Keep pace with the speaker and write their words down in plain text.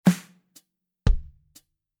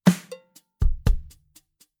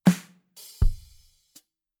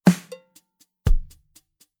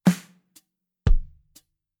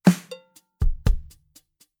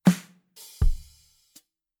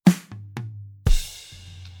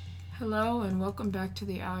Hello and welcome back to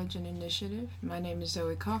the Allergen Initiative. My name is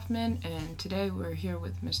Zoe Coffman, and today we're here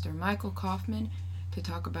with Mr. Michael Coffman to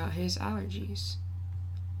talk about his allergies.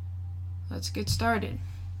 Let's get started.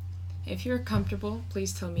 If you're comfortable,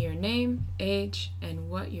 please tell me your name, age, and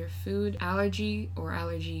what your food allergy or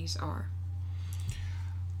allergies are.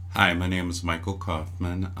 Hi, my name is Michael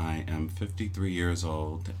Coffman. I am 53 years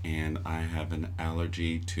old and I have an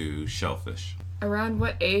allergy to shellfish. Around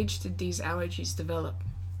what age did these allergies develop?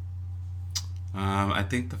 I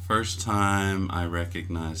think the first time I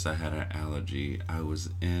recognized I had an allergy, I was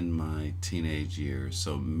in my teenage years,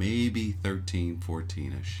 so maybe 13,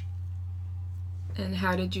 14-ish. And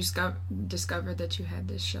how did you discover that you had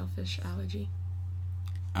this shellfish allergy?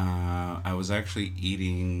 I was actually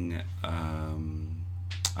eating,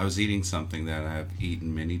 something that I've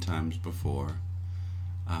eaten many times before.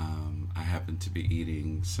 I happened to be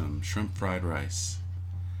eating some shrimp fried rice.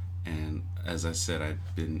 And as I said,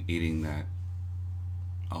 I'd been eating that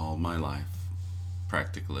all my life,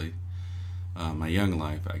 practically. My young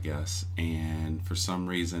life, I guess. And for some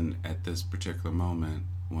reason, at this particular moment,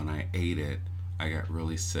 when I ate it, I got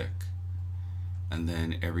really sick. And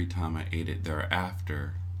then every time I ate it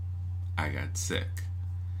thereafter, I got sick.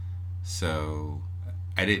 So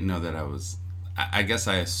I didn't know that I guess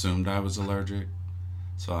I assumed I was allergic.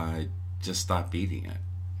 So I just stopped eating it.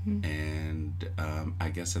 Mm-hmm. And I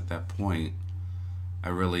guess at that point, I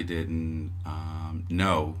really didn't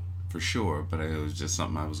know for sure, but it was just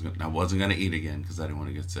something I wasn't going to eat again because I didn't want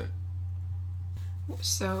to get sick.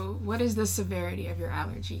 So, what is the severity of your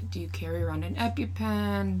allergy? Do you carry around an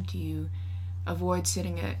EpiPen? Do you avoid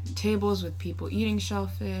sitting at tables with people eating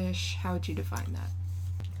shellfish? How would you define that?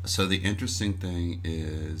 So the interesting thing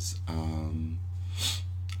is,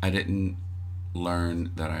 I didn't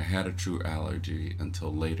learn that I had a true allergy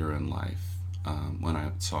until later in life when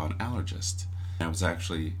I saw an allergist. I was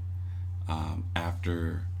actually,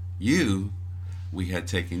 after we had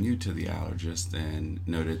taken you to the allergist and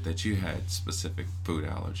noted that you had specific food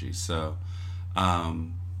allergies. So,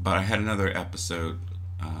 but I had another episode,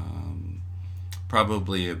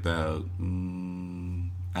 probably about,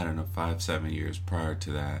 5-7 years prior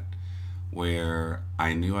to that, where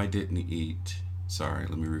I knew I didn't eat, let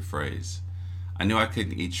me rephrase. I knew I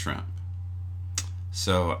couldn't eat shrimp.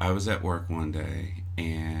 So I was at work one day,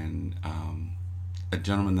 and a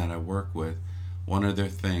gentleman that I work with, one of their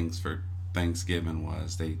things for Thanksgiving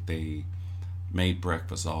was they made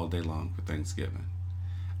breakfast all day long for Thanksgiving.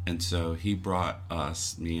 And so he brought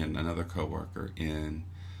us, me and another coworker, in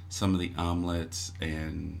some of the omelets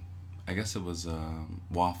and I guess it was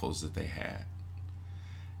waffles that they had.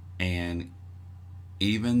 And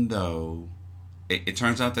even though it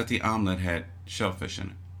turns out that the omelet had shellfish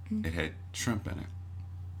in it, it had shrimp in it.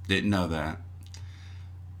 Didn't know that.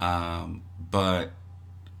 But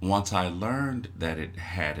once I learned that it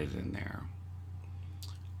had it in there,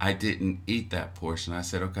 I didn't eat that portion. I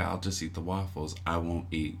said, okay, I'll just eat the waffles. I won't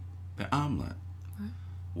eat the omelet. What?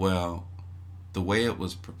 Well, the way it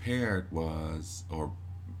was prepared or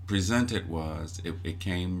presented was, it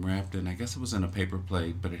came wrapped in, I guess it was in a paper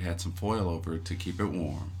plate, but it had some foil over it to keep it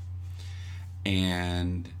warm.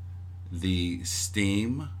 And the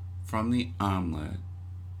steam from the omelet,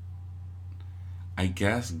 I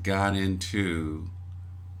guess, got into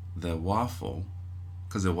the waffle,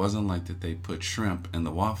 because it wasn't like that they put shrimp in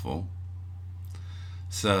the waffle.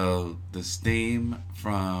 So the steam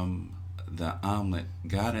from the omelet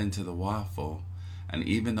got into the waffle, and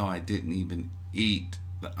even though I didn't even eat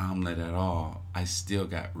the omelet at all, I still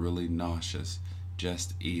got really nauseous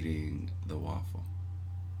just eating the waffle.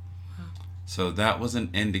 Wow. So that was an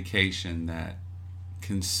indication that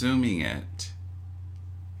consuming it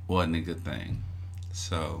wasn't a good thing.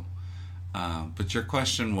 So, but your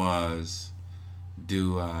question was,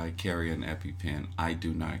 do I carry an EpiPen? I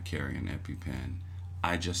do not carry an EpiPen.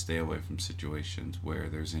 I just stay away from situations where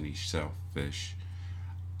there's any shellfish.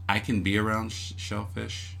 I can be around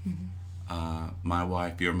shellfish. Mm-hmm. My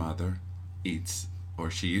wife, your mother, eats, or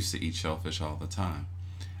she used to eat shellfish all the time,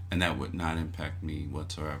 and that would not impact me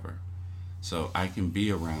whatsoever. So I can be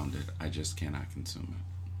around it, I just cannot consume it.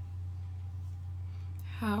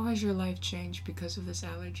 How has your life changed because of this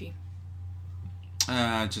allergy?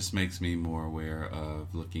 It just makes me more aware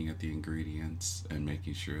of looking at the ingredients and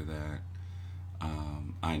making sure that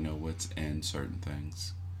I know what's in certain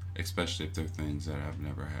things, especially if they're things that I've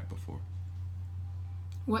never had before.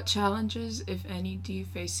 What challenges, if any, do you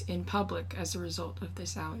face in public as a result of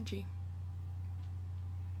this allergy?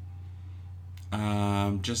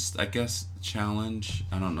 Just, I guess, challenge.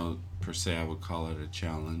 I don't know per se I would call it a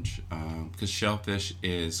challenge, because shellfish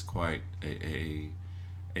is quite a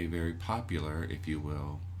very popular, if you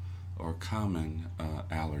will, or common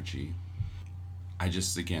allergy. I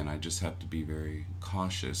just have to be very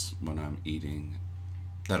cautious when I'm eating,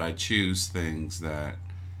 that I choose things that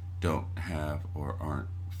don't have or aren't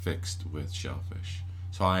fixed with shellfish.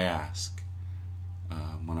 So I ask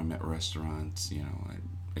when I'm at restaurants,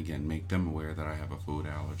 I again make them aware that I have a food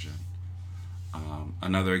allergen.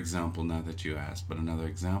 Another example, not that you asked, but another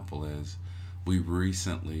example is we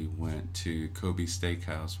recently went to Kobe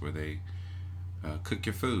Steakhouse where they cook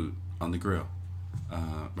your food on the grill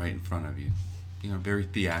right in front of you. Very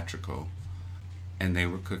theatrical. And they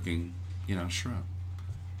were cooking, shrimp.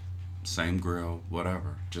 Same grill,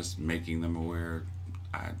 whatever. Just making them aware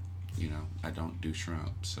I don't do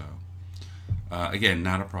shrimp. So, again,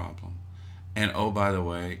 not a problem. And oh, by the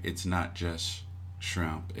way, it's not just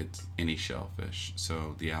shrimp, it's any shellfish.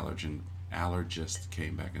 So the allergist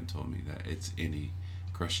came back and told me that it's any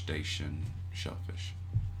crustacean shellfish.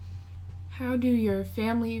 How do your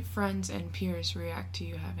family, friends, and peers react to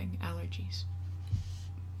you having allergies?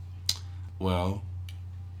 Well,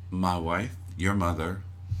 my wife, your mother,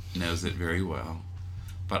 knows it very well.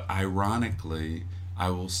 But ironically, I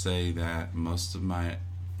will say that most of my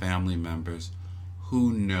family members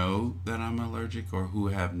who know that I'm allergic or who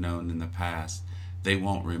have known in the past, they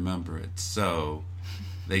won't remember it. So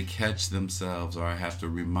they catch themselves, or I have to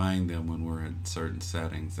remind them when we're in certain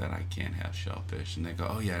settings that I can't have shellfish. And they go,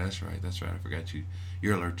 oh yeah, that's right. I forgot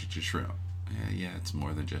you're allergic to shrimp. Yeah, it's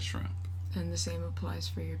more than just shrimp. And the same applies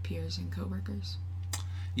for your peers and coworkers?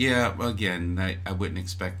 Yeah, again, I wouldn't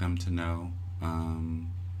expect them to know. And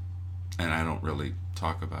I don't really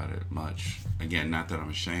talk about it much. Again, not that I'm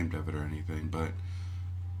ashamed of it or anything, but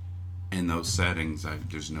in those settings,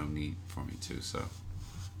 there's no need for me to. So,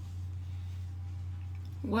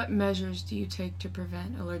 what measures do you take to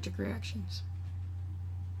prevent allergic reactions?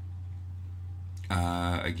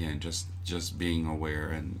 Again, just being aware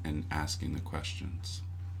and asking the questions.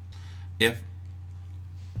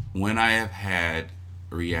 When I have had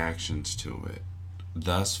reactions to it,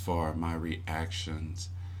 thus far my reactions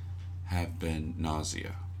have been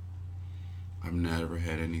nausea. I've never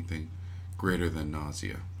had anything greater than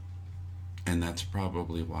nausea. And that's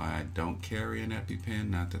probably why I don't carry an EpiPen.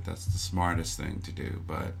 Not that that's the smartest thing to do,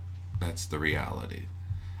 but that's the reality.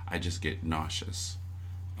 I just get nauseous.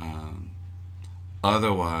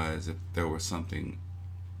 Otherwise, if there was something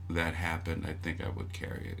that happened, I think I would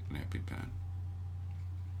carry an EpiPen.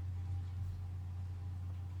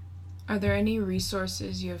 Are there any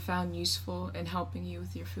resources you have found useful in helping you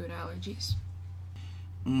with your food allergies?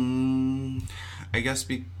 I guess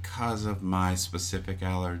because of my specific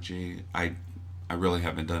allergy, I really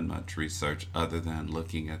haven't done much research other than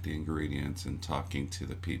looking at the ingredients and talking to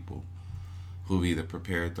the people who either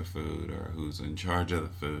prepared the food or who's in charge of the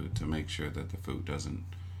food to make sure that the food doesn't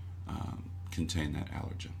contain that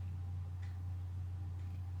allergen.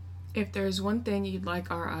 If there is one thing you'd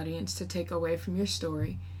like our audience to take away from your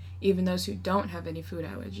story, even those who don't have any food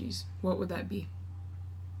allergies, what would that be?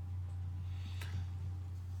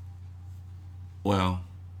 Well,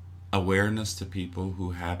 awareness to people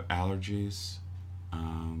who have allergies.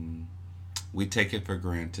 We take it for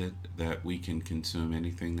granted that we can consume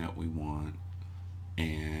anything that we want.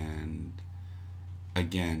 And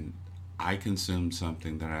again, I consumed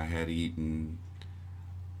something that I had eaten,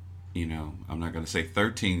 I'm not going to say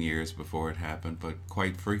 13 years before it happened, but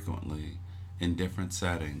quite frequently in different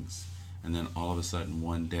settings. And then all of a sudden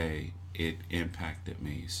one day it impacted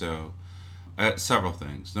me. So several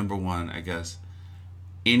things. Number one, I guess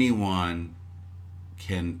anyone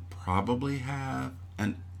can probably have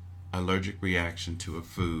an allergic reaction to a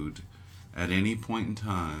food at any point in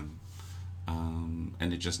time,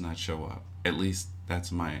 and it just not show up. At least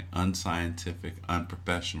that's my unscientific,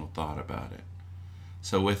 unprofessional thought about it.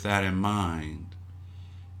 So with that in mind,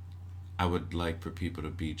 I would like for people to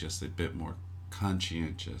be just a bit more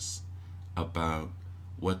conscientious about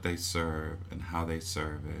what they serve and how they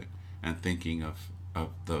serve it, and thinking of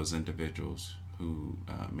those individuals who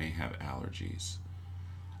may have allergies.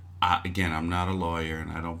 Again, I'm not a lawyer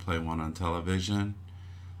and I don't play one on television,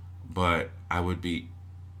 but I would be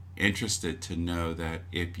interested to know that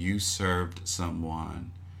if you served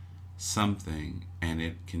someone something and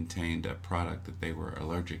it contained a product that they were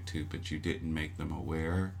allergic to, but you didn't make them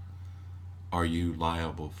aware, are you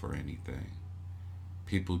liable for anything?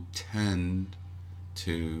 People tend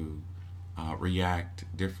to react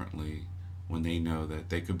differently when they know that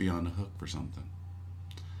they could be on the hook for something.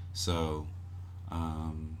 So,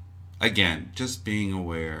 again, just being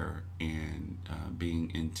aware and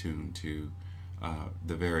being in tune to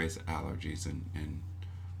the various allergies and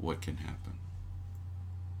what can happen.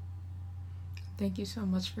 Thank you so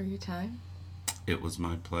much for your time. It was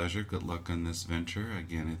my pleasure. Good luck on this venture.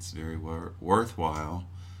 Again, it's very worthwhile,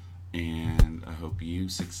 and I hope you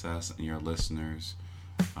success and your listeners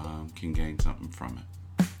can gain something from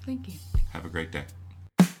it. Thank you. Have a great day.